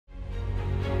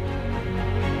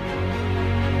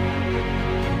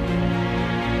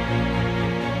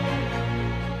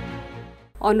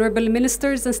Honorable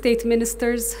ministers and state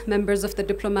ministers, members of the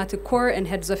diplomatic corps and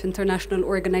heads of international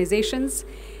organizations,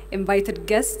 invited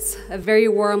guests, a very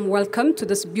warm welcome to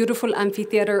this beautiful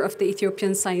amphitheater of the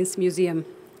Ethiopian Science Museum.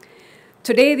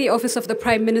 Today, the Office of the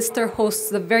Prime Minister hosts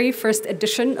the very first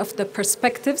edition of the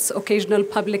Perspectives Occasional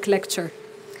Public Lecture.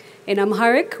 In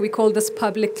Amharic, we call this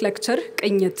public lecture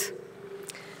Q'inyit.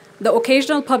 The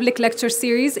occasional public lecture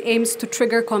series aims to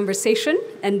trigger conversation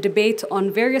and debate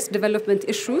on various development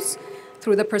issues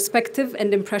through the perspective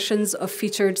and impressions of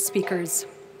featured speakers.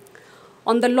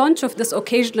 On the launch of this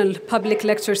occasional public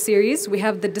lecture series, we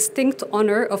have the distinct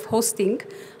honor of hosting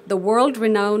the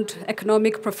world-renowned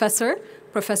economic professor,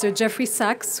 Professor Jeffrey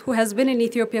Sachs, who has been in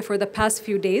Ethiopia for the past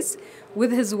few days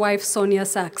with his wife, Sonia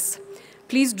Sachs.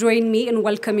 Please join me in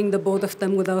welcoming the both of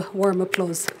them with a warm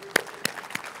applause.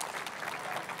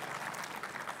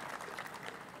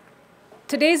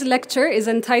 Today's lecture is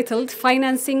entitled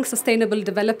Financing Sustainable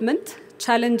Development,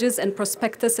 Challenges and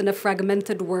Prospectus in a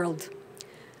Fragmented World.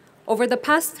 Over the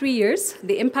past 3 years,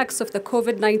 the impacts of the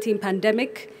COVID-19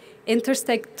 pandemic,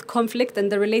 interstate conflict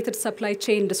and the related supply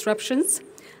chain disruptions,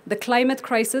 the climate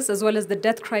crisis as well as the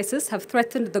debt crisis have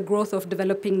threatened the growth of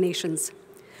developing nations.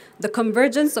 The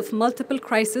convergence of multiple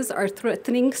crises are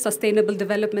threatening sustainable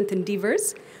development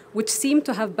endeavors, which seem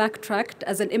to have backtracked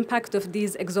as an impact of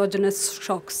these exogenous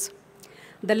shocks.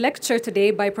 The lecture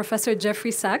today by Professor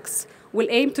Jeffrey Sachs will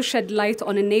aim to shed light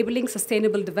on enabling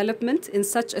sustainable development in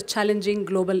such a challenging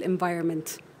global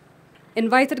environment.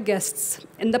 Invited guests,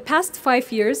 in the past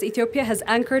 5 years, Ethiopia has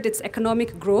anchored its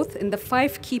economic growth in the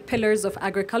 5 key pillars of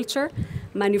agriculture,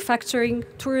 manufacturing,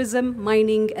 tourism,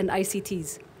 mining, and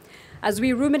ICTs. As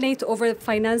we ruminate over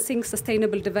financing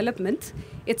sustainable development,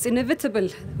 it's inevitable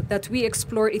that we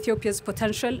explore Ethiopia's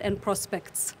potential and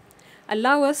prospects.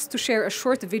 Allow us to share a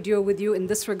short video with you in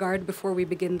this regard before we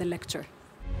begin the lecture.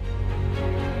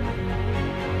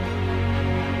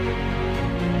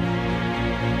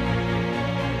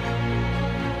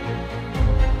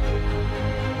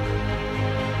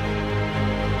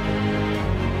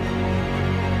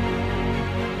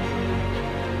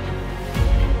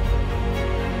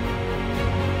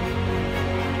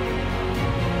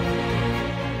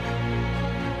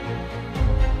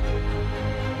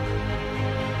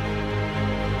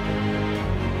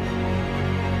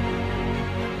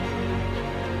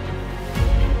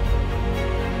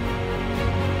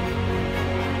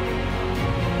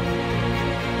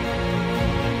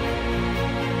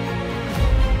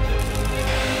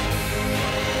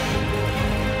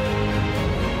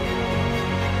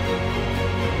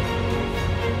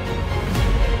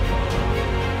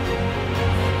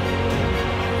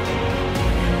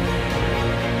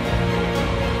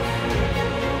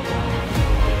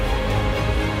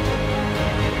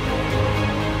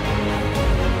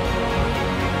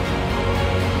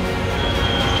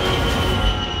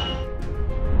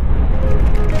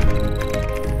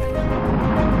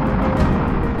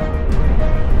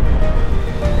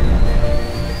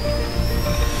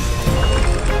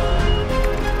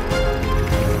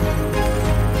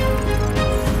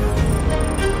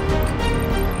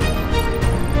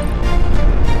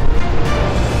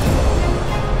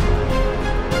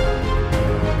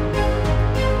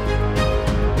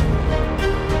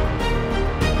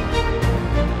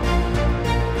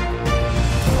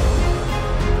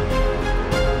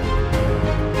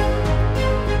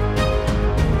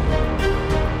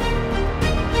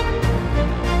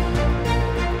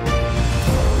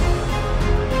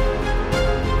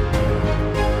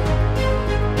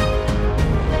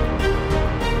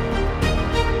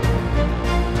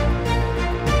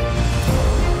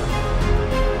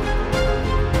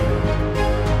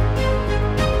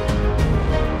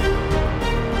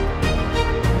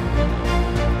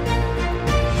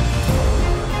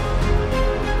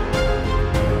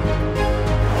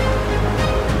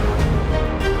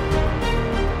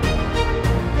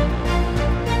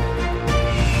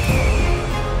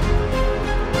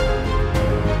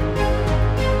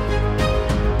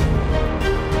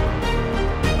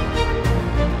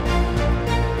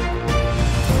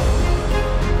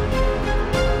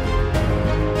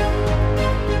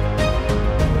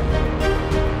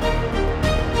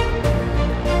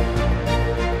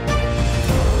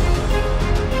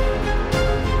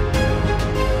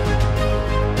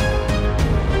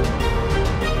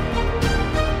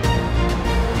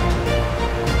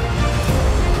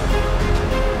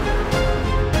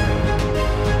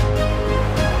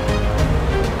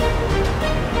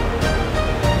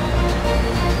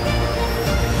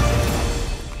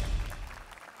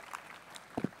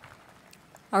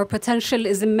 Our potential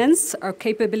is immense, our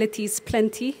capabilities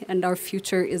plenty, and our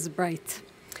future is bright.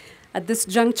 At this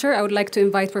juncture, I would like to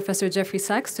invite Professor Jeffrey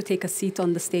Sachs to take a seat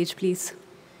on the stage, please.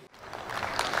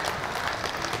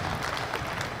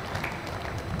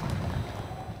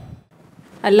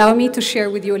 Allow me to share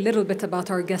with you a little bit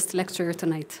about our guest lecturer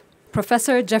tonight.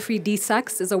 Professor Jeffrey D.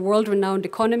 Sachs is a world-renowned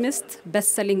economist,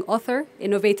 best-selling author,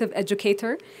 innovative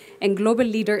educator, and global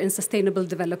leader in sustainable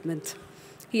development.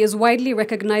 He is widely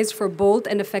recognized for bold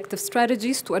and effective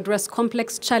strategies to address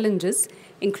complex challenges,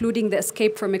 including the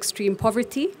escape from extreme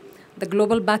poverty, the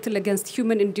global battle against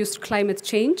human-induced climate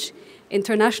change,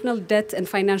 international debt and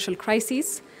financial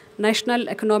crises, national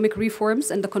economic reforms,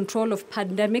 and the control of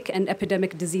pandemic and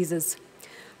epidemic diseases.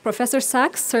 Professor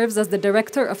Sachs serves as the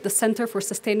director of the Center for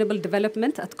Sustainable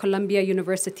Development at Columbia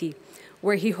University,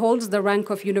 where he holds the rank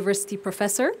of university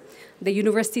professor, the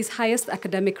university's highest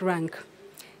academic rank.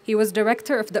 He was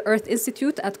director of the Earth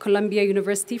Institute at Columbia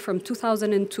University from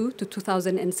 2002 to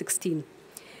 2016.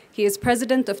 He is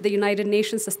president of the United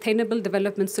Nations Sustainable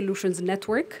Development Solutions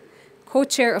Network,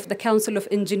 co-chair of the Council of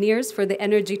Engineers for the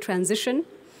Energy Transition,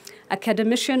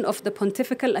 academician of the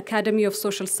Pontifical Academy of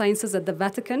Social Sciences at the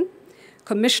Vatican,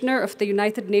 Commissioner of the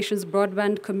United Nations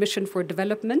Broadband Commission for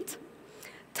Development,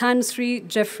 Tan Sri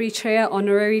Jeffrey Chea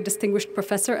Honorary Distinguished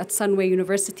Professor at Sunway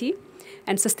University,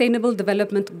 and Sustainable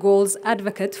Development Goals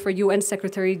Advocate for UN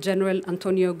Secretary General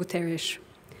Antonio Guterres.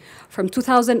 From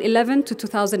 2011 to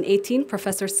 2018,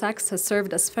 Professor Sachs has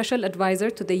served as Special Advisor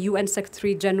to the UN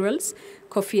Secretary Generals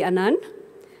Kofi Annan,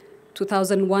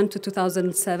 2001 to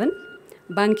 2007,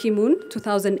 Ban Ki-moon,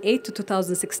 2008 to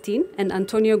 2016, and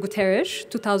Antonio Guterres,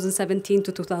 2017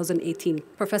 to 2018.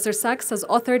 Professor Sachs has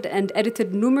authored and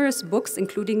edited numerous books,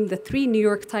 including the 3 New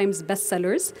York Times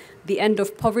bestsellers, The End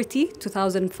of Poverty,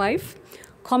 2005,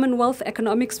 Commonwealth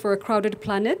Economics for a Crowded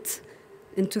Planet,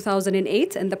 in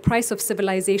 2008, and The Price of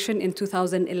Civilization in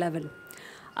 2011.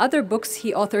 Other books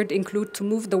he authored include To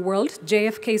Move the World,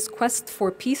 JFK's Quest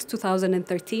for Peace,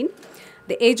 2013,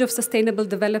 The Age of Sustainable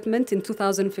Development in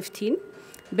 2015,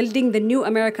 Building the New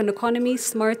American Economy,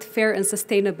 Smart, Fair, and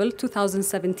Sustainable,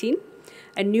 2017,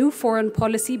 A New Foreign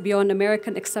Policy Beyond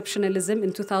American Exceptionalism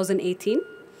in 2018,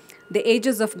 The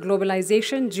Ages of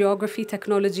Globalization, Geography,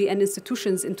 Technology, and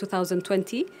Institutions in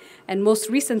 2020, and most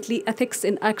recently, Ethics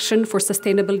in Action for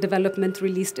Sustainable Development,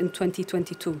 released in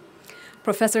 2022.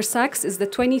 Professor Sachs is the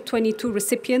 2022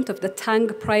 recipient of the Tang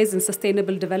Prize in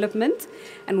Sustainable Development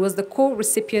and was the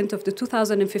co-recipient of the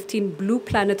 2015 Blue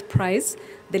Planet Prize,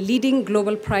 the leading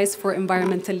global prize for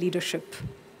environmental leadership.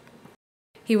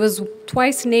 He was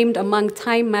twice named among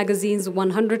Time magazine's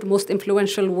 100 most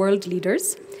influential world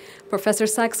leaders. Professor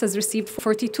Sachs has received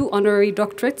 42 honorary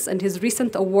doctorates, and his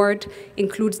recent award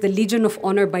includes the Legion of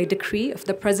Honor by decree of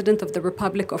the President of the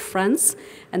Republic of France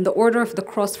and the Order of the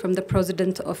Cross from the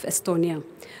President of Estonia.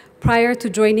 Prior to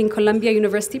joining Columbia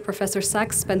University, Professor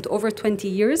Sachs spent over 20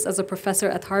 years as a professor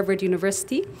at Harvard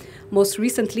University, most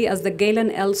recently as the Galen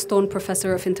L. Stone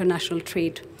Professor of International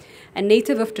Trade. A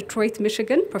native of Detroit,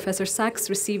 Michigan, Professor Sachs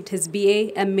received his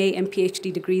BA, MA, and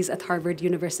PhD degrees at Harvard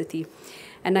University.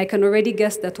 And I can already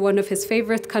guess that one of his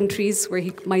favorite countries where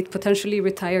he might potentially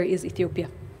retire is Ethiopia,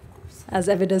 as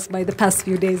evidenced by the past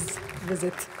few days'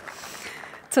 visit.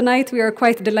 Tonight, we are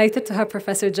quite delighted to have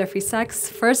Professor Jeffrey Sachs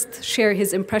first share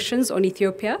his impressions on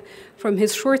Ethiopia from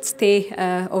his short stay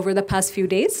over the past few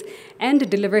days and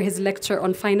deliver his lecture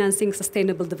on financing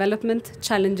sustainable development,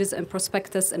 challenges and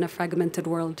prospectus in a fragmented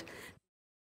world.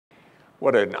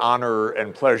 What an honor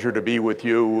and pleasure to be with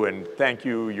you, and thank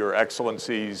you, Your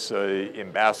Excellencies,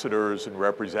 ambassadors and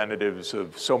representatives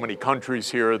of so many countries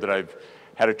here that I've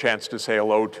had a chance to say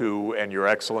hello to, and Your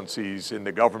Excellencies in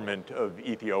the government of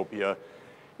Ethiopia.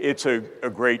 It's a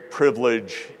great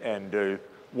privilege and a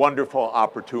wonderful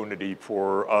opportunity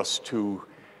for us to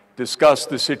discuss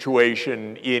the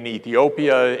situation in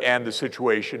Ethiopia and the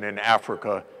situation in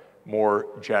Africa more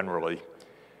generally.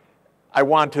 I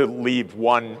want to leave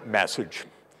one message,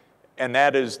 and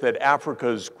that is that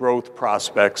Africa's growth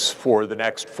prospects for the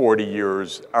next 40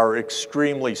 years are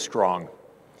extremely strong.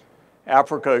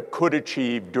 Africa could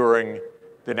achieve during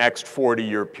the next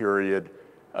 40-year period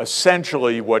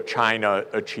essentially what China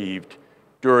achieved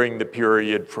during the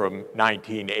period from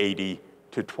 1980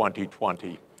 to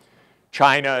 2020.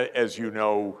 China, as you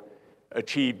know,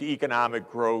 achieved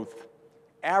economic growth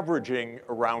averaging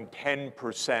around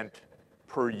 10%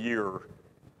 per year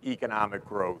economic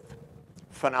growth.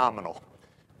 Phenomenal.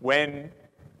 When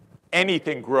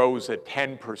anything grows at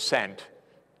 10%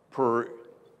 per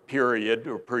period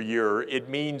or per year, it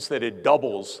means that it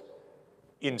doubles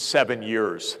in 7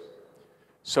 years.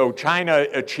 So China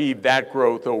achieved that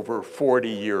growth over 40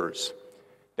 years.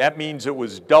 That means it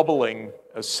was doubling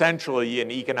essentially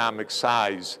in economic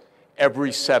size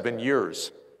every 7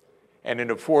 years. And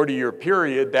in a 40-year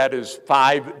period, that is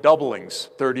 5 doublings,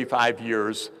 35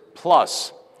 years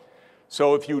plus.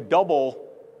 So if you double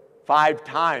 5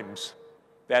 times,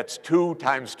 that's 2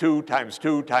 times 2 times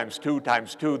 2 times 2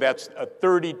 times 2. That's a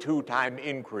 32-time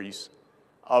increase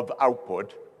of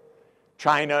output.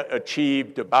 China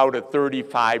achieved about a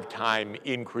 35-time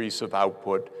increase of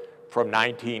output from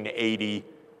 1980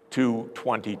 to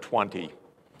 2020.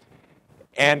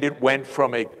 And it went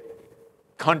from a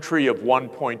country of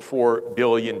 1.4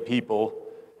 billion people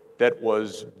that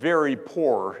was very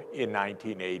poor in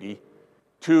 1980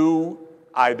 to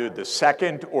either the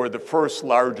second or the first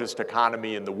largest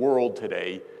economy in the world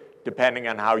today, depending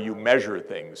on how you measure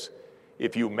things.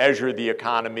 If you measure the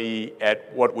economy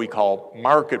at what we call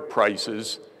market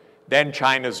prices, then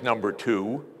China's number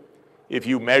 2. If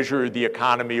you measure the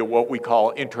economy at what we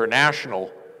call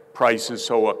international prices,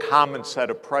 so a common set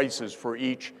of prices for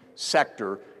each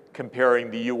sector,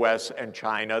 comparing the US and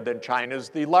China, then China's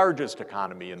the largest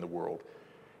economy in the world.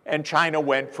 And China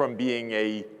went from being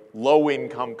a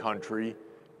low-income country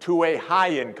to a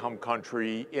high-income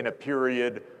country in a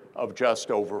period of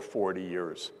just over 40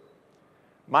 years.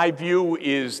 My view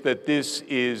is that this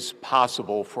is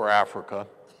possible for Africa,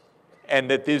 and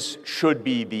that this should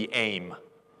be the aim.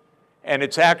 And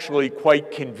it's actually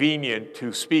quite convenient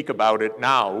to speak about it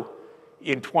now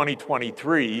in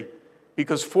 2023,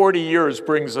 because 40 years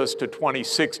brings us to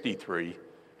 2063,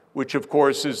 which of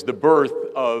course is the birth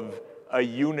of a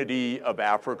unity of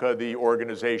Africa, the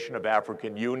Organization of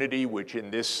African Unity, which in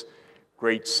this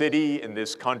great city, in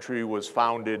this country, was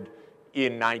founded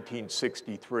in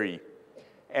 1963.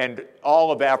 And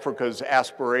all of Africa's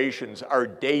aspirations are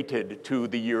dated to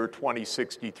the year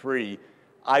 2063.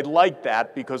 I like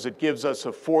that because it gives us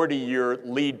a 40-year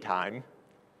lead time,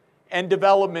 and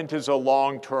development is a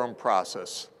long-term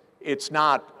process. It's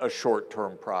not a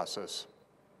short-term process.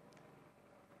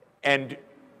 And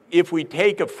if we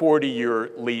take a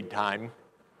 40-year lead time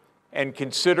and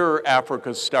consider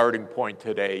Africa's starting point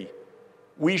today,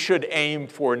 we should aim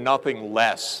for nothing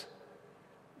less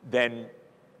than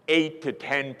 8 to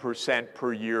 10%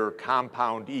 per year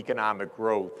compound economic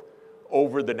growth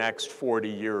over the next 40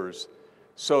 years,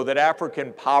 so that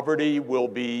African poverty will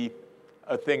be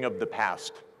a thing of the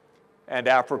past, and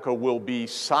Africa will be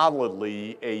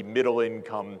solidly a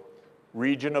middle-income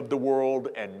region of the world,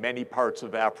 and many parts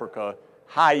of Africa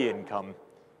high income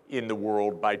in the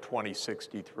world by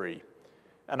 2063.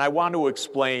 And I want to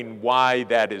explain why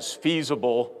that is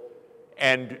feasible,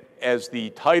 and as the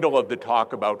title of the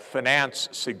talk about finance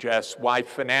suggests, why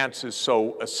finance is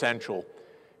so essential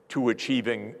to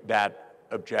achieving that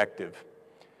objective.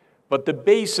 But the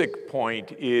basic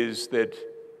point is that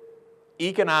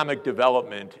economic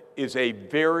development is a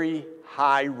very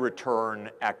high return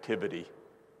activity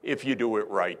if you do it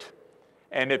right,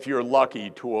 and if you're lucky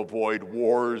to avoid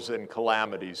wars and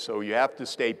calamities. So you have to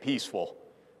stay peaceful.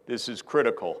 This is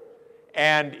critical.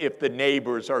 And if the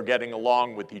neighbors are getting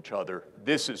along with each other,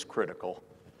 this is critical,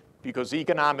 because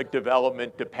economic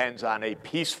development depends on a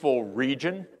peaceful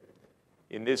region,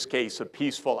 in this case, a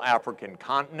peaceful African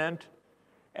continent,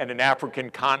 and an African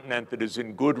continent that is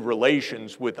in good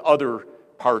relations with other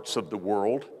parts of the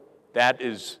world. That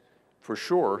is for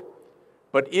sure.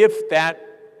 But if that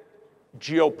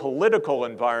geopolitical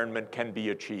environment can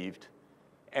be achieved,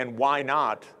 and why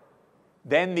not,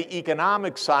 then the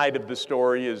economic side of the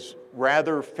story is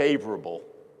rather favorable.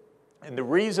 And the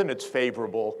reason it's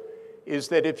favorable is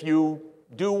that if you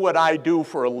do what I do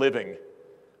for a living,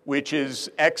 which is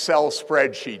Excel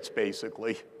spreadsheets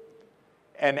basically,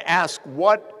 and ask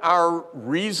what are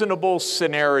reasonable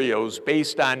scenarios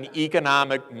based on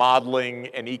economic modeling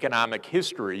and economic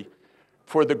history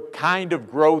for the kind of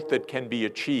growth that can be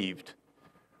achieved,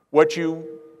 what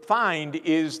you find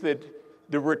is that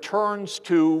the returns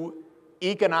to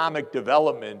economic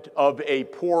development of a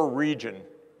poor region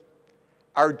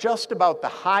are just about the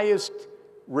highest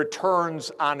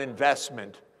returns on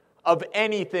investment of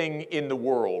anything in the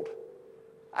world.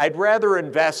 I'd rather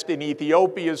invest in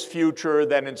Ethiopia's future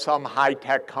than in some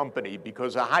high-tech company,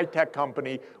 because a high-tech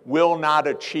company will not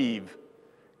achieve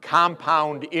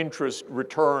compound interest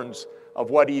returns of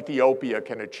what Ethiopia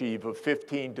can achieve of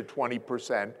 15 to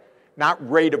 20%, not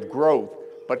rate of growth,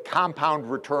 but compound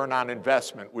return on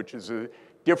investment, which is a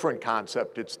different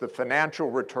concept. It's the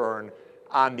financial return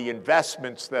on the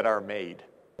investments that are made.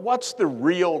 What's the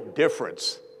real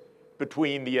difference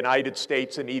between the United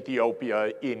States and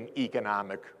Ethiopia in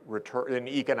economic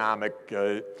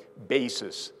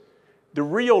basis? The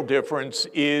real difference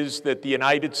is that the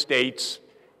United States,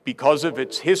 because of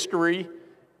its history,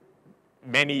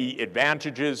 many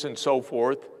advantages and so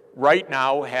forth, right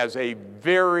now has a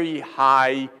very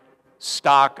high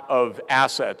stock of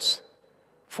assets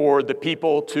for the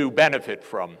people to benefit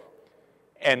from.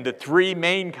 And the three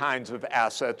main kinds of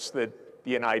assets that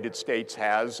the United States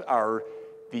has are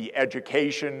the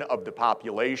education of the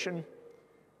population,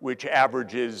 which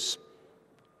averages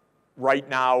right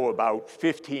now about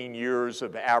 15 years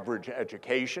of average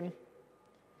education,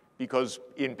 because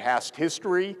in past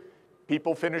history,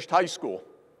 people finished high school.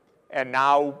 And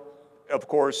now, of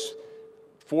course,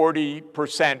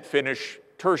 40% finish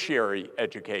tertiary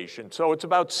education. So it's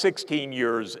about 16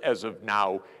 years as of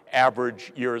now,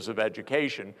 average years of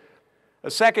education. A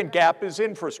second gap is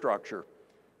infrastructure.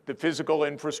 The physical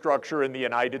infrastructure in the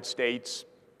United States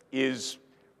is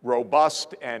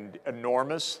robust and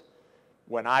enormous.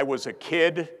 When I was a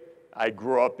kid, I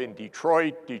grew up in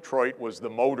Detroit. Detroit was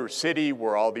the motor city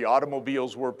where all the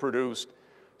automobiles were produced.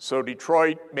 So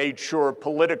Detroit made sure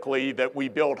politically that we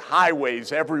built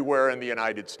highways everywhere in the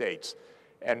United States.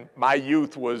 And my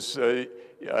youth was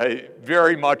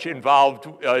very much involved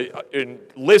in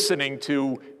listening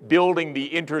to building the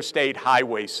interstate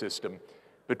highway system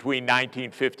between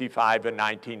 1955 and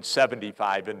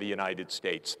 1975 in the United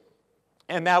States.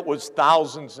 And that was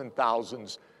thousands and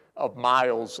thousands of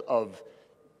miles of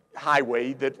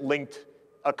highway that linked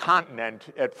a continent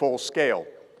at full scale.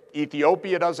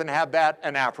 Ethiopia doesn't have that,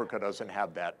 and Africa doesn't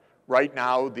have that. Right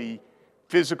now, the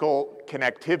physical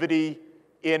connectivity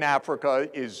in Africa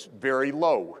is very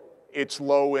low. It's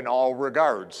low in all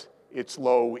regards. It's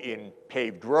low in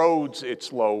paved roads,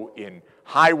 it's low in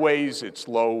highways, it's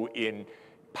low in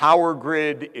power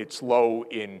grid, it's low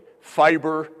in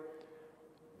fiber.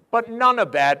 But none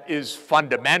of that is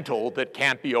fundamental that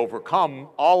can't be overcome.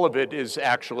 All of it is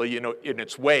actually, in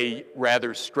its way,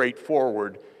 rather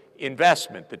straightforward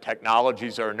investment. The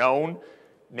technologies are known.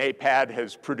 NAPAD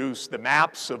has produced the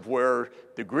maps of where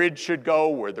the grid should go,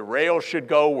 where the rail should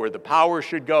go, where the power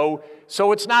should go.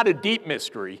 So it's not a deep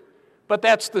mystery, but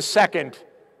that's the second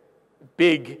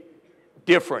big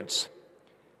difference.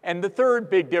 And the third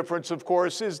big difference, of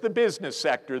course, is the business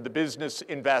sector, the business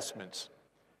investments.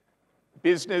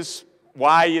 Business,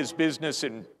 why is business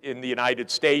in the United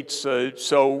States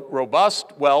so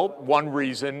robust? Well, one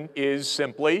reason is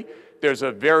simply there's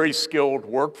a very skilled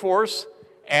workforce,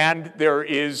 and there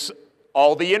is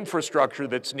all the infrastructure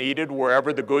that's needed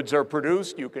wherever the goods are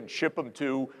produced. You can ship them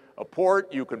to a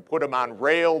port, you can put them on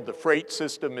rail, the freight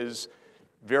system is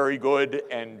very good,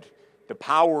 and the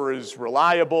power is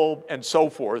reliable, and so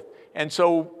forth. And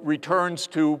so returns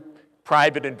to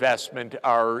private investment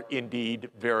are indeed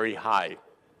very high.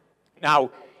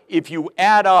 Now, if you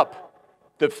add up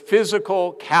the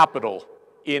physical capital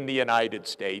in the United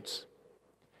States,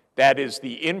 that is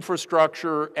the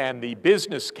infrastructure and the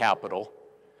business capital,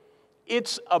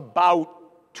 it's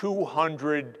about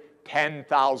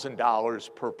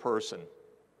 $210,000 per person.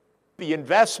 The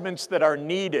investments that are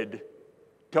needed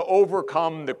to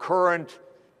overcome the current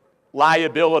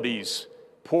liabilities,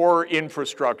 poor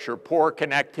infrastructure, poor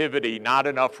connectivity, not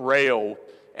enough rail,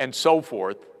 and so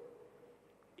forth,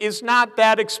 is not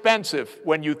that expensive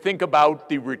when you think about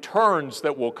the returns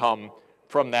that will come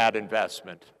from that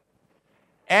investment.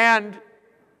 And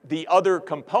the other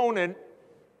component,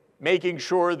 making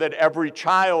sure that every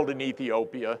child in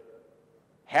Ethiopia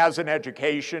has an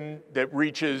education that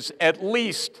reaches at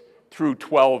least through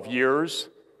 12 years,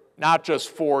 not just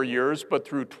 4 years, but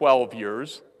through 12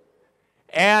 years,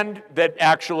 and that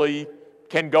actually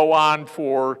can go on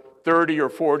for 30 or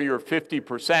 40 or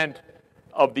 50%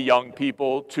 of the young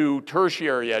people to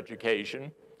tertiary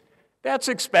education. That's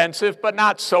expensive, but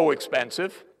not so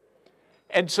expensive.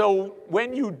 And so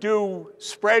when you do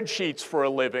spreadsheets for a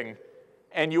living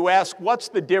and you ask what's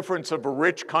the difference of a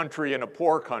rich country and a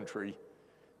poor country,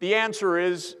 the answer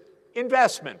is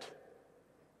investment,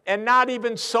 and not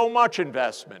even so much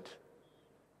investment.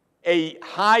 A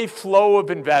high flow of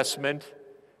investment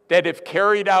that, if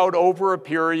carried out over a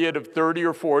period of 30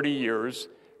 or 40 years,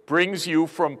 brings you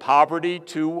from poverty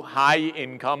to high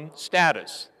income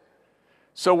status.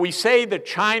 So we say that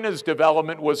China's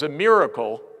development was a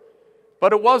miracle,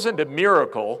 but it wasn't a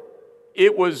miracle.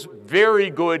 It was very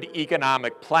good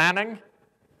economic planning,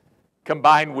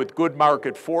 combined with good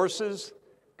market forces,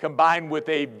 combined with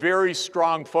a very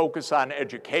strong focus on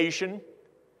education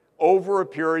over a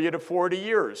period of 40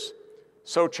 years.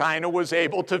 So China was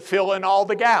able to fill in all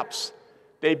the gaps.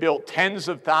 They built tens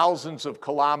of thousands of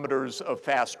kilometers of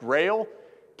fast rail,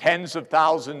 tens of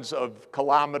thousands of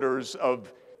kilometers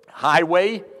of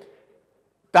highway,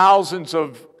 thousands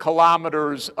of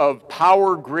kilometers of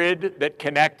power grid that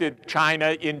connected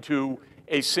China into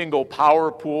a single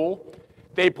power pool.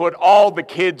 They put all the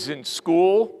kids in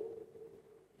school.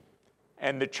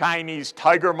 and the Chinese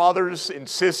tiger mothers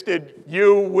insisted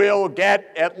you will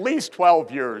get at least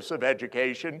 12 years of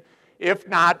education, if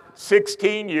not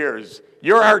 16 years.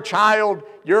 You're our child,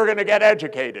 you're going to get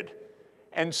educated.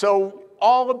 And so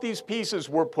all of these pieces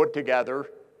were put together,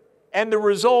 and the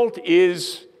result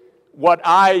is what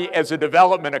I, as a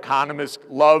development economist,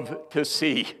 love to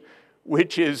see,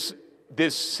 which is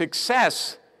this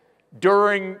success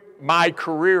during my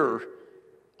career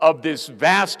of this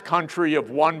vast country of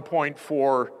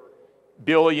 1.4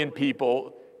 billion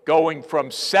people going from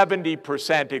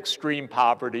 70% extreme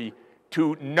poverty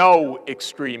to no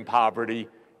extreme poverty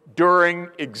during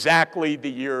exactly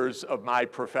the years of my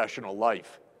professional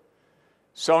life.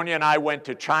 Sonia and I went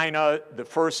to China the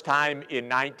first time in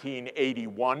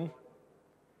 1981.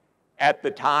 At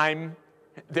the time,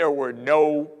 there were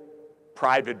no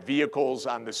private vehicles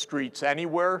on the streets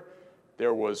anywhere.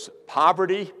 There was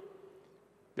poverty.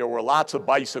 There were lots of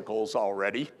bicycles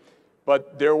already,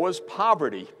 but there was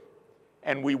poverty.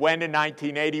 And we went in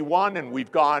 1981, and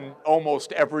we've gone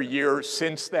almost every year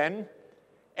since then.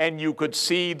 And you could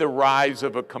see the rise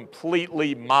of a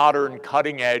completely modern,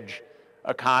 cutting-edge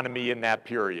economy in that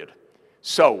period.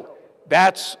 So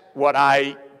that's what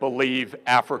I believe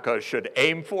Africa should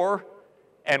aim for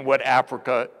and what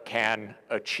Africa can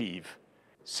achieve.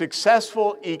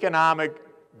 Successful economic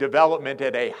development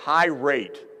at a high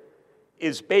rate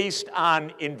is based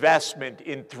on investment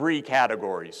in three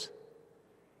categories: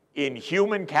 in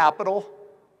human capital,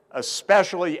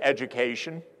 especially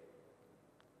education;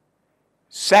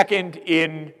 second,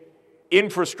 in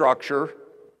infrastructure,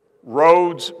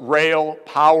 roads, rail,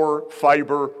 power,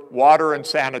 fiber, water and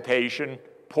sanitation,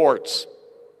 ports;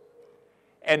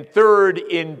 and third,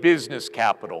 in business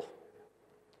capital.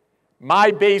 My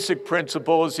basic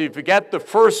principle is if you get the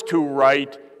first two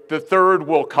right, the third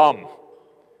will come.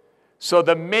 So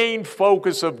the main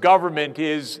focus of government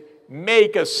is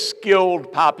make a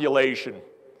skilled population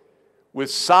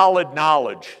with solid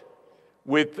knowledge,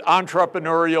 with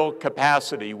entrepreneurial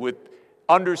capacity, with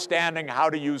understanding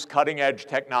how to use cutting-edge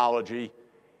technology.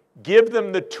 Give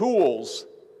them the tools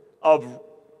of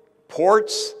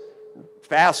ports,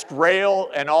 fast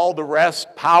rail, and all the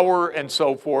rest, power and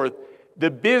so forth. The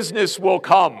business will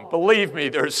come. Believe me,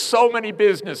 there's so many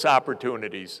business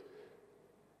opportunities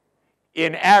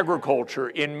in agriculture,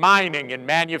 in mining, in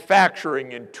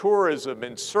manufacturing, in tourism,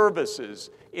 in services,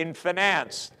 in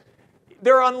finance.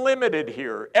 They're unlimited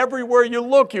here. Everywhere you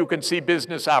look, you can see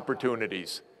business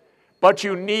opportunities. But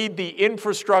you need the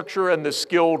infrastructure and the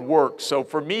skilled work. So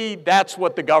for me, that's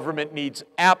what the government needs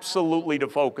absolutely to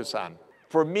focus on.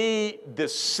 For me, the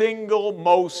single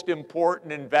most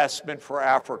important investment for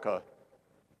Africa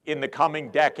in the coming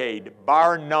decade,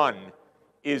 bar none,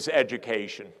 is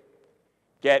education.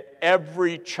 Get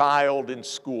every child in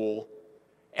school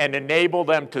and enable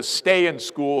them to stay in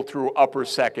school through upper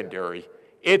secondary.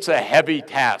 It's a heavy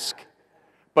task,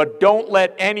 but don't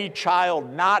let any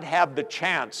child not have the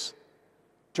chance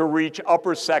to reach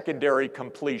upper secondary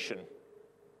completion.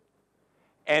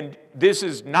 And this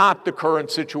is not the current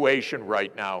situation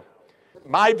right now.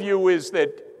 My view is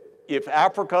that if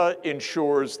Africa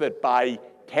ensures that by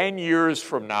 10 years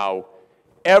from now,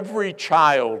 every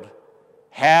child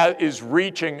is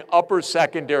reaching upper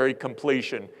secondary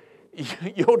completion,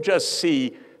 you'll just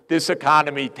see this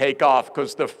economy take off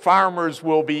because the farmers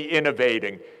will be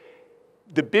innovating.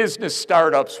 The business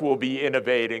startups will be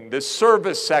innovating. The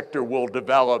service sector will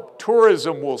develop.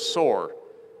 Tourism will soar.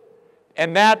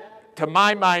 And that, to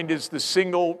my mind, is the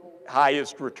single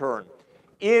highest return.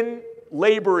 In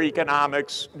labor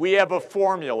economics, we have a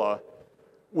formula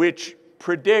which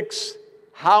predicts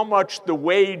how much the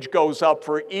wage goes up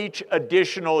for each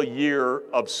additional year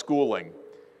of schooling.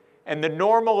 And the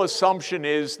normal assumption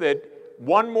is that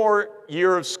one more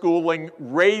year of schooling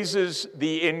raises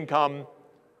the income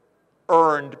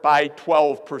earned by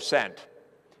 12%.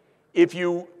 If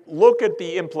you look at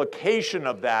the implication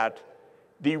of that,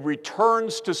 the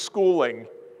returns to schooling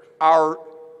are,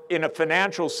 in a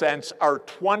financial sense, are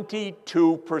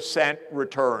 22%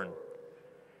 return.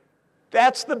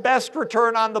 That's the best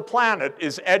return on the planet,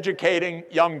 is educating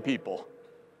young people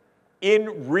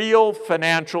in real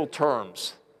financial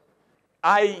terms.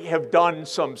 I have done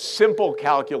some simple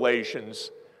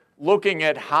calculations looking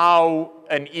at how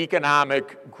an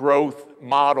economic growth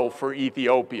model for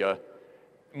Ethiopia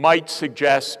might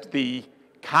suggest the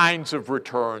kinds of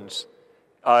returns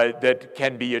that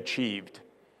can be achieved.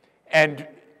 And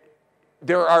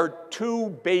there are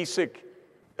two basic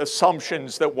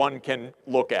assumptions that one can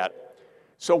look at.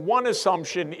 So one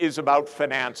assumption is about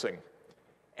financing,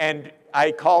 and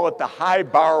I call it the high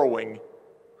borrowing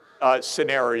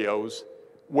scenarios,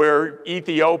 where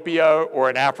Ethiopia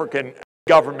or an African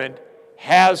government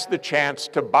has the chance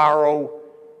to borrow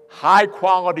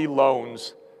high-quality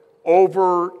loans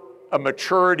over a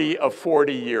maturity of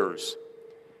 40 years.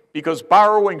 Because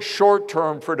borrowing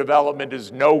short-term for development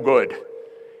is no good.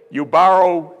 You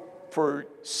borrow for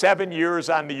 7 years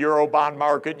on the Eurobond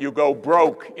market, you go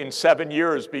broke in 7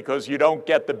 years because you don't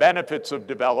get the benefits of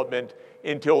development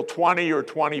until 20 or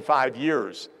 25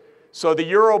 years. So the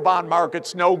Eurobond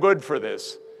market's no good for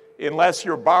this unless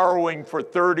you're borrowing for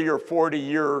 30 or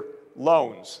 40-year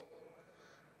loans.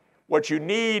 What you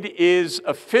need is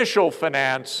official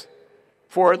finance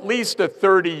for at least a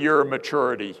 30-year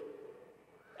maturity,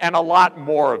 and a lot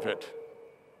more of it.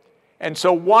 And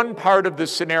so one part of the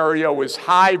scenario is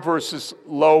high versus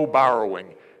low borrowing.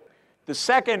 The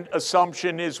second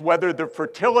assumption is whether the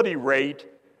fertility rate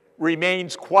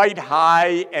remains quite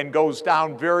high and goes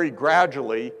down very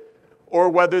gradually, or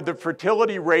whether the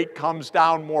fertility rate comes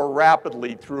down more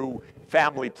rapidly through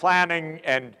family planning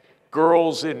and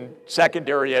girls in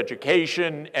secondary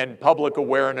education and public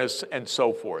awareness and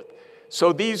so forth.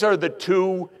 So these are the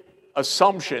two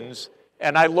assumptions,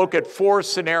 and I look at 4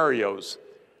 scenarios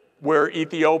where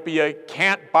Ethiopia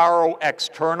can't borrow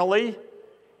externally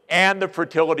and the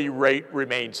fertility rate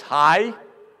remains high.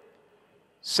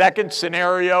 Second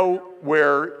scenario,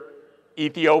 where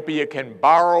Ethiopia can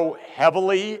borrow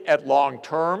heavily at long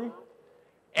term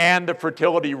and the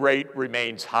fertility rate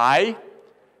remains high.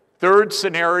 Third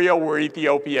scenario, where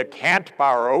Ethiopia can't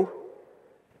borrow,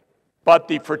 but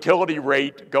the fertility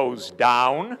rate goes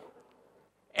down.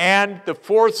 And the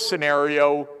fourth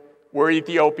scenario, where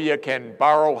Ethiopia can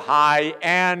borrow high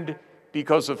and,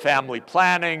 because of family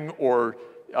planning or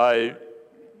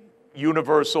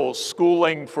universal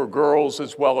schooling for girls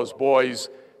as well as boys,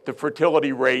 the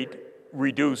fertility rate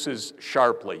reduces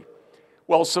sharply.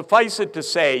 Well, suffice it to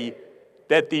say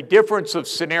that the difference of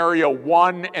scenario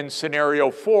 1 and scenario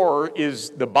 4 is,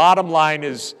 the bottom line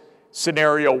is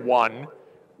scenario 1,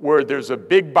 where there's a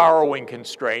big borrowing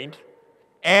constraint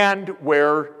and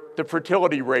where the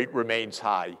fertility rate remains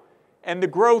high. And the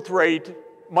growth rate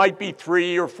might be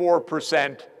 3 or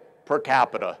 4% per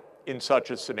capita in such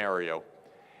a scenario.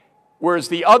 Whereas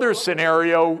the other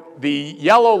scenario, the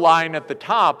yellow line at the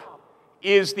top,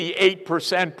 is the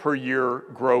 8% per year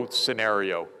growth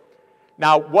scenario.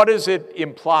 Now, what does it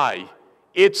imply?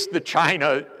 It's the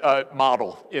China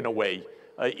model, in a way.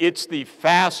 It's the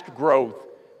fast growth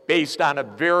based on a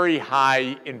very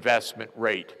high investment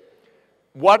rate.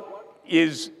 What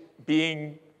is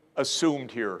being assumed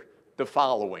here? The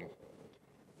following.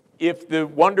 If the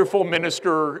wonderful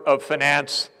Minister of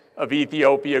Finance of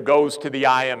Ethiopia goes to the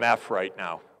IMF right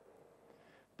now,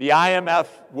 the IMF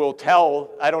will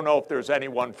tell, I don't know if there's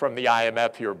anyone from the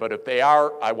IMF here, but if they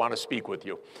are, I want to speak with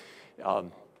you.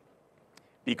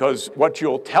 Because what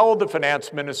you'll tell the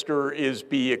finance minister is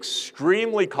be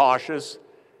extremely cautious,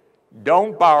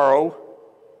 don't borrow,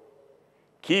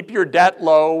 keep your debt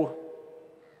low,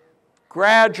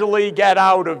 gradually get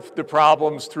out of the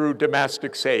problems through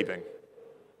domestic saving.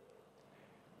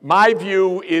 My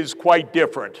view is quite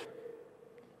different.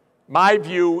 My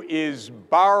view is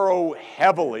borrow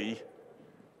heavily,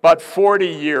 but 40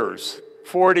 years,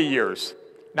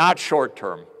 not short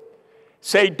term.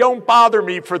 Say, don't bother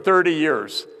me for 30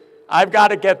 years. I've got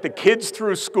to get the kids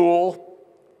through school.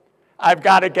 I've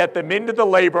got to get them into the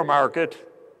labor market.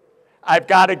 I've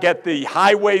got to get the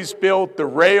highways built, the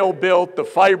rail built, the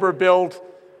fiber built.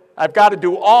 I've got to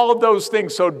do all of those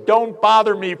things, so don't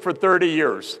bother me for 30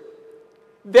 years.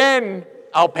 Then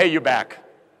I'll pay you back.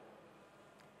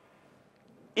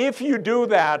 If you do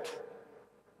that,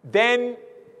 then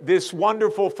this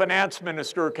wonderful finance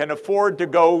minister can afford to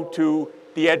go to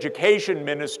the education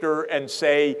minister and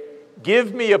say,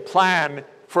 give me a plan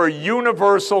for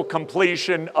universal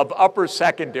completion of upper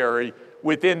secondary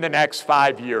within the next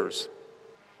 5 years.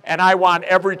 And I want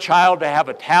every child to have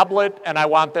a tablet, and I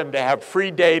want them to have free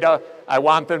data. I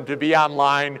want them to be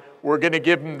online. We're going to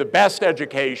give them the best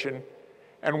education.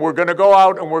 And we're going to go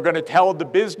out and we're going to tell the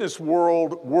business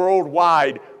world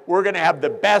worldwide, we're going to have the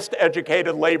best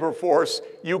educated labor force.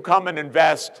 You come and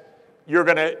invest, you're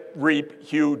going to reap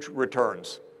huge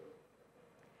returns.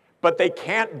 But they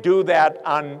can't do that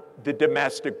on the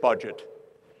domestic budget,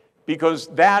 because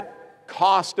that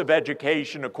cost of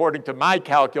education, according to my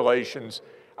calculations,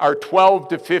 are 12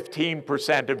 to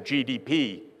 15% of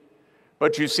GDP.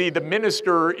 But you see, the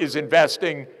minister is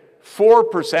investing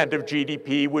 4% of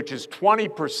GDP, which is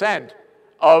 20%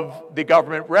 of the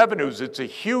government revenues. It's a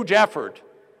huge effort.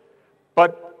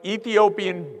 But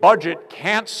Ethiopian budget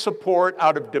can't support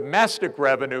out of domestic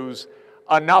revenues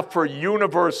enough for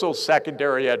universal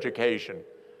secondary education.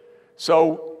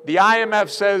 So the IMF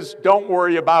says, don't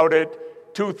worry about it.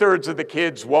 2/3 of the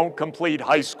kids won't complete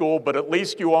high school, but at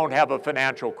least you won't have a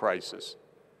financial crisis.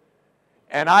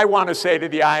 And I want to say to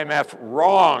the IMF,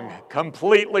 wrong,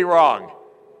 completely wrong.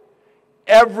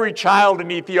 Every child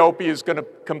in Ethiopia is going to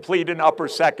complete an upper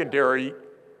secondary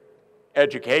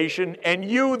education, and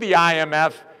you, the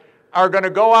IMF, are going to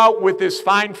go out with this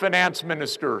fine finance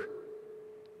minister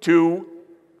to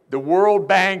the World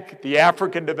Bank, the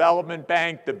African Development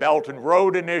Bank, the Belt and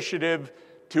Road Initiative,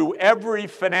 to every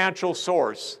financial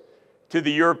source, to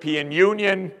the European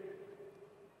Union,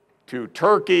 to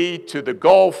Turkey, to the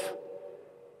Gulf,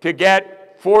 to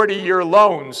get 40-year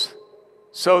loans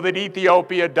so that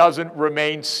Ethiopia doesn't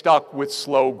remain stuck with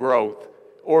slow growth.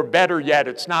 Or better yet,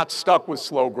 it's not stuck with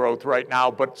slow growth right now,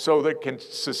 but so that it can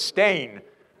sustain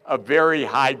a very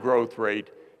high growth rate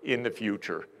in the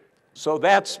future. So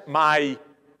that's my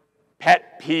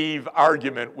pet peeve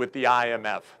argument with the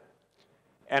IMF.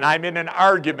 And I'm in an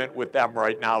argument with them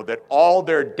right now that all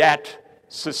their debt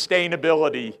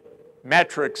sustainability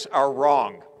metrics are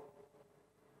wrong,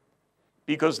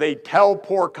 because they tell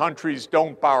poor countries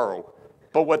don't borrow.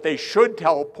 But what they should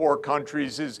tell poor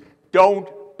countries is don't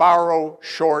borrow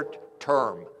short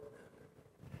term.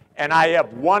 And I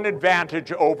have one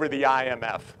advantage over the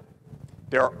IMF.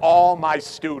 They're all my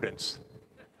students.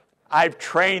 I've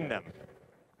trained them.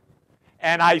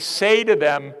 And I say to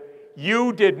them,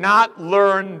 you did not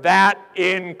learn that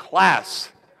in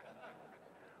class.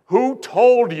 Who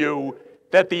told you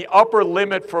that the upper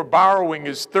limit for borrowing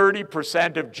is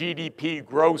 30% of GDP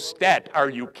gross debt? Are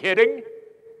you kidding?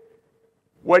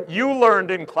 What you learned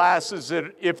in class is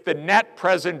that if the net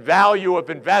present value of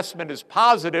investment is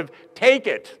positive, take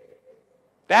it.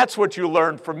 That's what you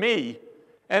learned from me.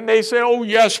 And they say, oh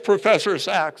yes, Professor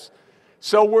Sachs.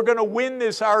 So we're going to win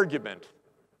this argument.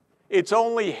 It's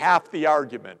only half the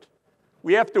argument.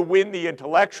 We have to win the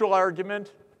intellectual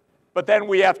argument, but then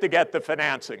we have to get the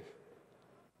financing.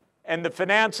 And the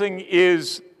financing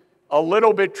is a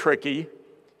little bit tricky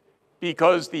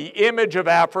because the image of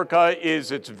Africa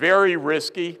is it's very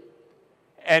risky,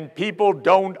 and people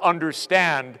don't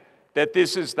understand that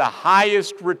this is the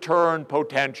highest return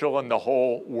potential in the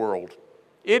whole world.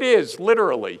 It is,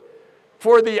 literally,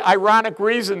 for the ironic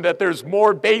reason that there's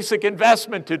more basic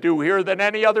investment to do here than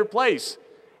any other place,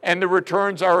 and the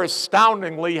returns are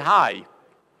astoundingly high.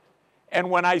 And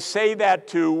when I say that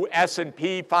to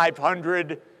S&P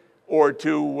 500 or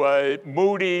to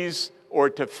Moody's or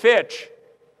to Fitch,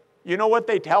 you know what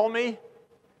they tell me?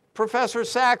 Professor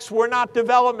Sachs, we're not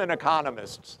development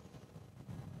economists.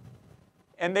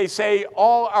 And they say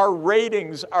all our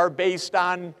ratings are based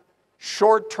on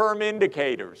short-term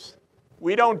indicators.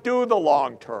 We don't do the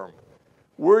long term.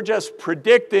 We're just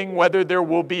predicting whether there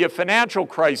will be a financial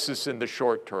crisis in the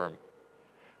short term.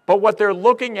 But what they're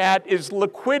looking at is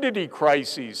liquidity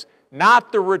crises,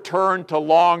 not the return to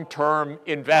long-term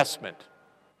investment.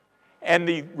 And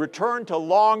the return to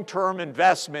long-term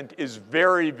investment is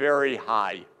very, very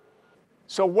high.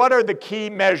 So what are the key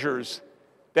measures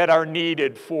that are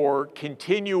needed for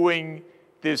continuing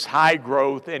this high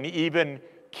growth and even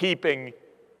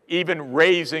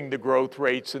raising the growth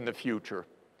rates in the future?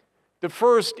 The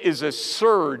first is a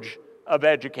surge of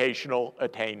educational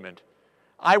attainment.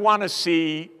 I want to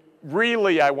see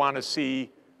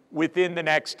within the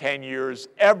next 10 years,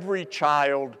 every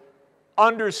child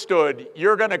understood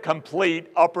you're going to complete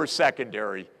upper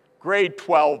secondary, grade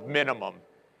 12 minimum.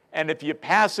 And if you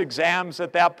pass exams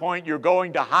at that point, you're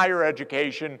going to higher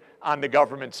education on the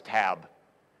government's tab.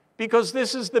 Because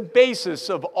this is the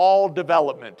basis of all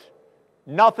development.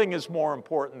 Nothing is more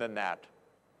important than that.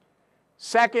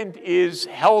 Second is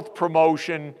health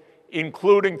promotion,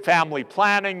 including family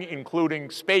planning,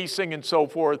 including spacing and so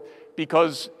forth,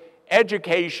 because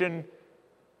education,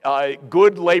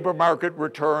 good labor market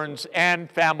returns, and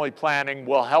family planning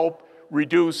will help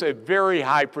reduce a very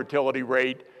high fertility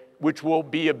rate, which will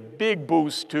be a big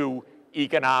boost to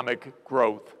economic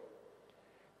growth.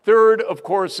 Third, of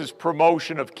course, is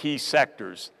promotion of key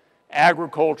sectors.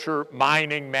 Agriculture,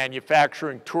 mining,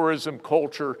 manufacturing, tourism,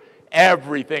 culture,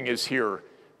 everything is here.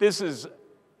 This is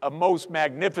a most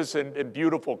magnificent and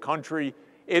beautiful country.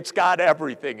 It's got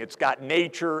everything. It's got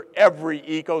nature, every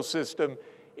ecosystem.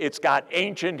 It's got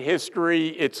ancient history.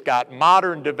 It's got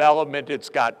modern development. It's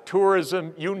got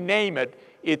tourism. You name it,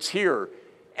 it's here.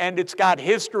 And it's got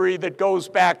history that goes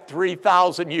back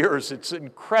 3,000 years. It's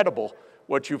incredible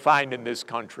what you find in this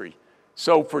country.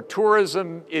 So for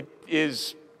tourism, it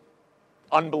is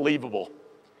unbelievable.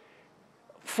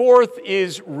 Fourth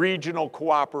is regional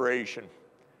cooperation.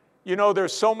 You know,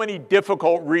 there's so many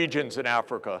difficult regions in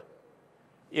Africa,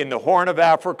 in the Horn of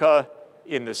Africa,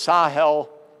 in the Sahel,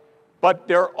 but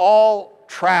they're all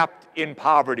trapped in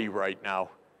poverty right now.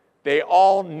 They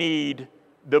all need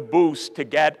the boost to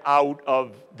get out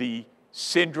of the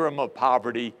syndrome of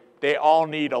poverty. They all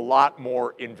need a lot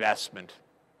more investment.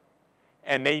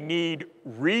 And they need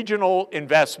regional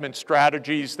investment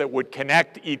strategies that would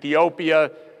connect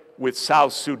Ethiopia with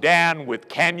South Sudan, with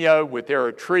Kenya, with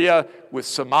Eritrea, with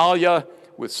Somalia,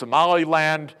 with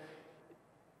Somaliland,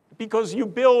 because you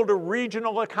build a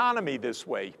regional economy this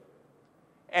way.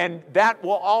 And that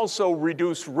will also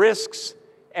reduce risks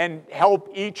and help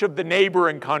each of the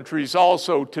neighboring countries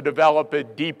also to develop a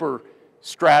deeper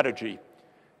strategy.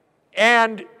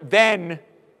 And then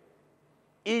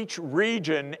each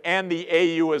region and the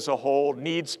AU as a whole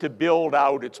needs to build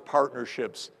out its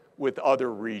partnerships with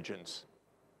other regions.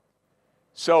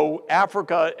 So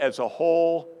Africa as a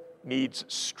whole needs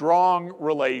strong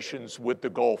relations with the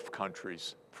Gulf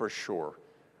countries, for sure,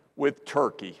 with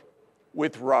Turkey,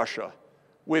 with Russia,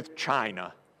 with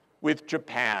China, with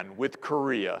Japan, with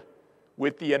Korea,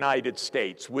 with the United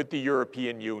States, with the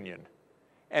European Union.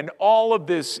 And all of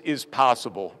this is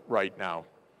possible right now.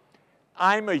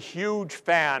 I'm a huge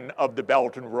fan of the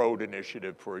Belt and Road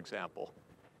Initiative, for example.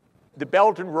 The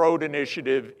Belt and Road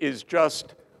Initiative is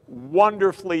just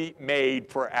wonderfully made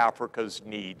for Africa's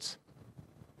needs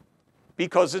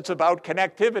because it's about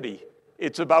connectivity.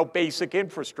 It's about basic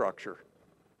infrastructure.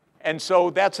 And so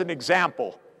that's an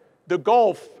example. The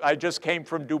Gulf, I just came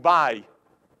from Dubai.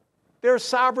 Their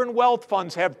sovereign wealth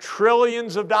funds have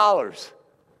trillions of dollars.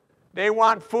 They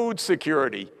want food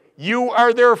security. You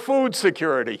are their food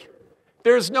security.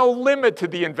 There's no limit to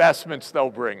the investments they'll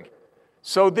bring.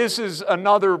 So this is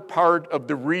another part of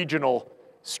the regional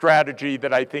strategy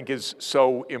that I think is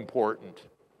so important.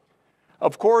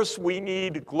 Of course, we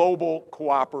need global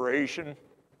cooperation.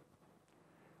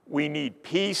 We need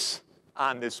peace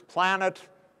on this planet.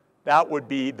 That would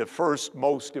be the first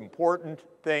most important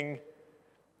thing.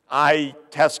 I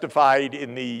testified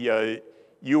in the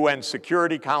UN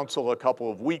Security Council a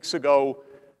couple of weeks ago.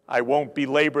 I won't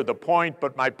belabor the point,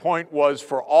 but my point was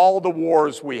for all the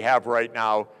wars we have right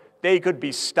now, they could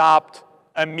be stopped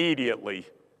immediately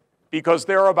because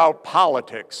they're about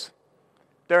politics.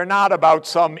 They're not about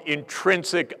some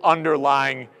intrinsic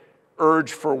underlying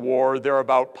urge for war. They're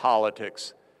about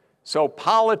politics. So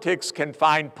politics can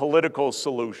find political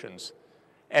solutions.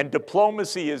 And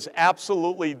diplomacy is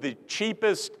absolutely the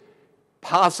cheapest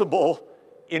possible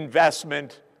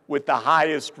investment with the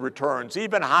highest returns,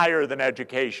 even higher than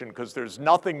education, because there's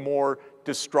nothing more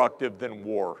destructive than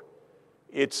war.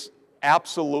 It's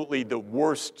absolutely the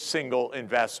worst single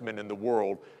investment in the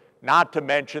world, not to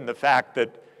mention the fact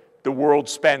that the world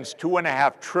spends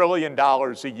 $2.5 trillion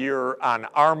a year on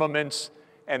armaments,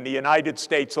 and the United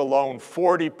States alone,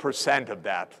 40% of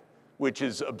that, which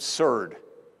is absurd.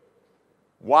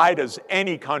 Why does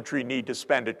any country need to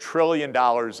spend $1 trillion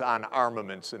on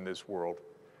armaments in this world?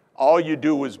 All you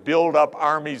do is build up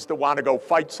armies that want to go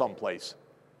fight someplace.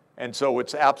 And so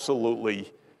it's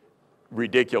absolutely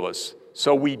ridiculous.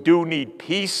 So we do need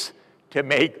peace to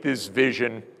make this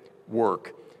vision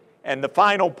work. And the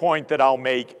final point that I'll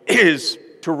make is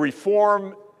to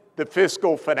reform the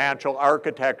fiscal financial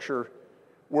architecture,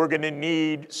 we're going to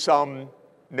need some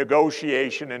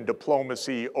negotiation and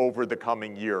diplomacy over the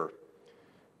coming year.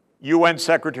 UN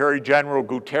Secretary General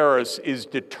Guterres is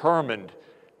determined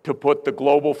to put the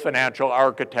global financial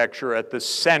architecture at the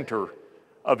center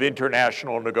of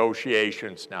international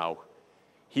negotiations now.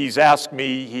 He asked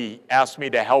me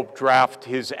to help draft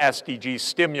his SDG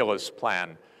stimulus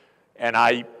plan, and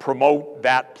I promote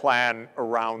that plan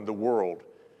around the world.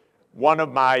 One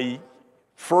of my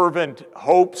fervent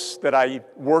hopes that I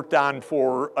worked on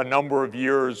for a number of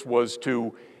years was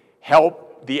to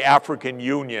help the African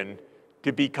Union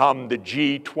to become the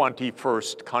G20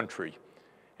 first country.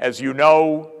 As you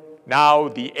know, now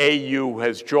the AU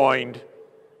has joined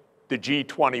the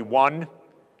G21.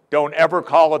 Don't ever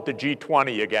call it the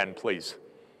G20 again, please.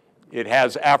 It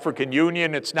has African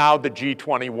Union, it's now the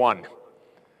G21.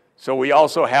 So we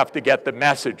also have to get the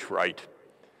message right.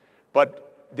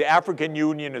 But the African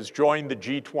Union has joined the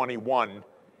G21,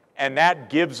 and that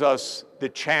gives us the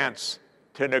chance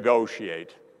to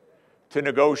negotiate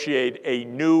a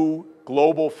new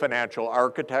global financial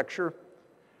architecture,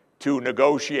 to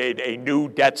negotiate a new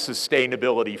debt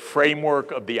sustainability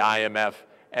framework of the IMF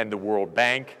and the World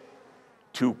Bank,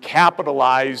 to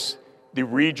capitalize the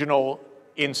regional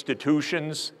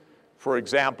institutions. For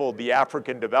example, the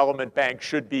African Development Bank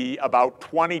should be about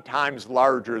 20 times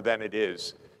larger than it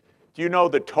is. Do you know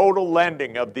the total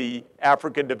lending of the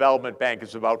African Development Bank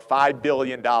is about $5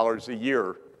 billion a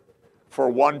year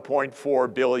for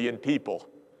 1.4 billion people?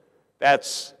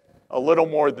 That's a little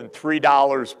more than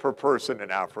 $3 per person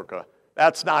in Africa.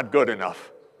 That's not good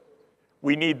enough.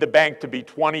 We need the bank to be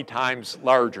 20 times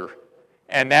larger,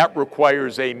 and that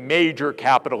requires a major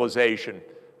capitalization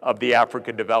of the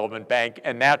African Development Bank,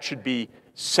 and that should be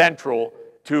central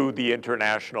to the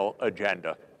international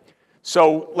agenda.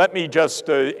 So let me just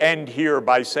end here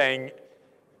by saying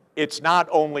it's not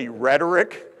only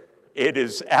rhetoric, it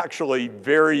is actually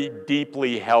very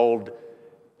deeply held,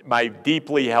 my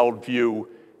deeply held view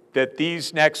that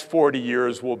these next 40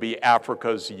 years will be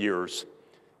Africa's years.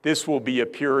 This will be a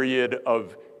period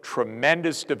of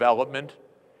tremendous development.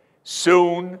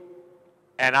 Soon,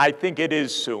 and I think it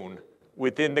is soon,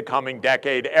 within the coming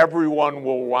decade, everyone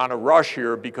will want to rush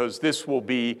here because this will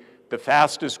be the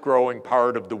fastest growing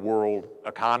part of the world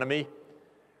economy.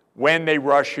 When they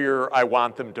rush here, I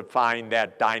want them to find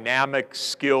that dynamic,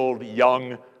 skilled,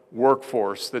 young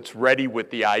workforce that's ready with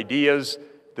the ideas,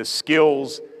 the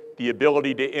skills, the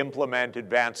ability to implement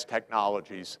advanced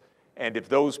technologies. And if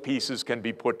those pieces can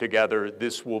be put together,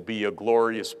 this will be a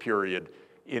glorious period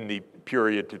in the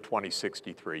period to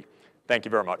 2063. Thank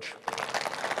you very much.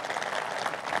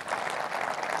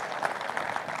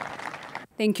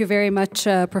 Thank you very much,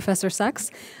 Professor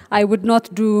Sachs. I would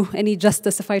not do any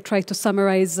justice if I try to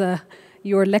summarize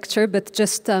your lecture, but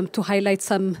just to highlight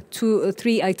some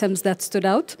three items that stood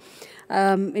out.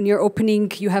 In your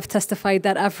opening, you have testified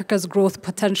that Africa's growth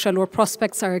potential or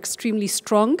prospects are extremely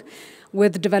strong,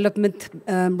 with development,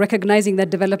 recognizing that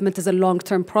development is a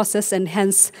long-term process, and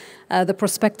hence the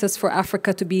prospectus for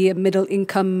Africa to be a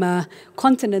middle-income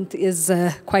continent is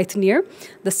quite near.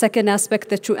 The second aspect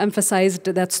that you emphasized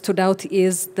that stood out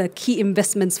is the key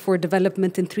investments for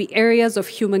development in three areas of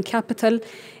human capital,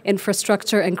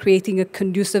 infrastructure, and creating a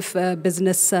conducive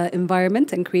business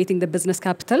environment and creating the business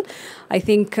capital. I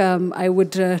think I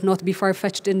would not be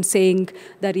far-fetched in saying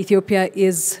that Ethiopia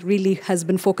has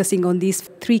been focusing on these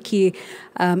three key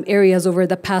areas over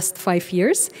the past 5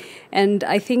 years. And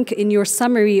I think in your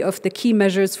summary of the key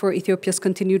measures for Ethiopia's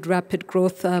continued rapid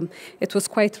growth, it was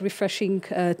quite refreshing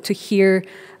to hear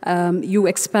you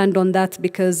expand on that,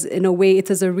 because in a way it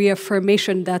is a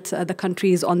reaffirmation that the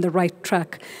country is on the right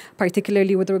track,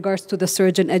 particularly with regards to the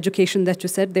surge in education that you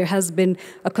said. There has been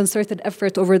a concerted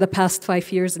effort over the past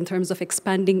 5 years in terms of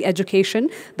expanding education,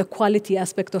 the quality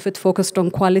aspect of it focused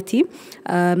on quality,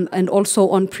 and also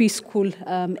on preschool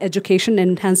education,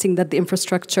 enhancing that the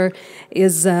infrastructure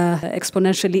is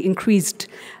exponentially increased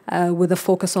with a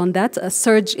focus on that. A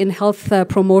surge in health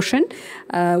promotion.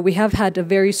 We have had a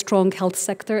very strong health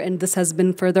sector, and this has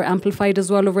been further amplified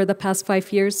as well over the past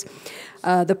 5 years.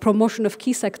 The promotion of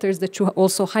key sectors that you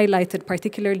also highlighted,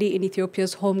 particularly in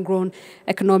Ethiopia's homegrown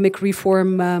economic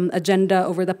reform agenda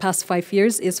over the past 5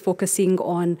 years, is focusing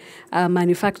on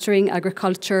manufacturing,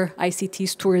 agriculture,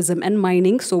 ICTs, tourism, and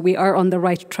mining. So we are on the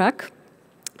right track.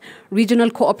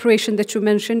 Regional cooperation that you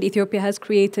mentioned, Ethiopia has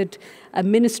created a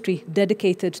ministry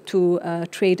dedicated to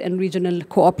trade and regional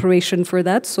cooperation for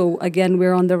that. So again,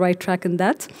 we're on the right track in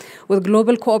that. With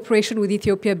global cooperation, with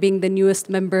Ethiopia being the newest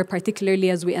member, particularly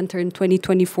as we enter in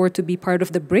 2024 to be part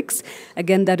of the BRICS.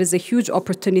 Again, that is a huge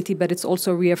opportunity, but it's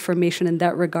also reaffirmation in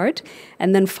that regard.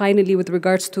 And then finally, with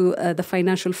regards to the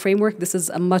financial framework, this is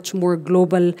a much more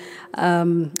global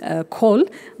call.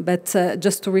 But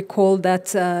just to recall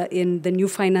that in the new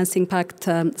Financing Pact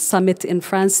summit in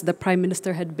France, the Prime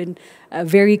Minister had been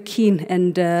very keen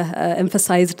and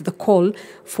emphasized the call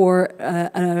for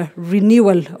a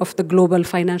renewal of the global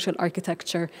financial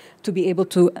architecture to be able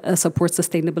to support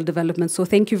sustainable development. So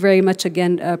thank you very much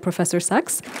again, Professor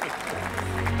Sachs.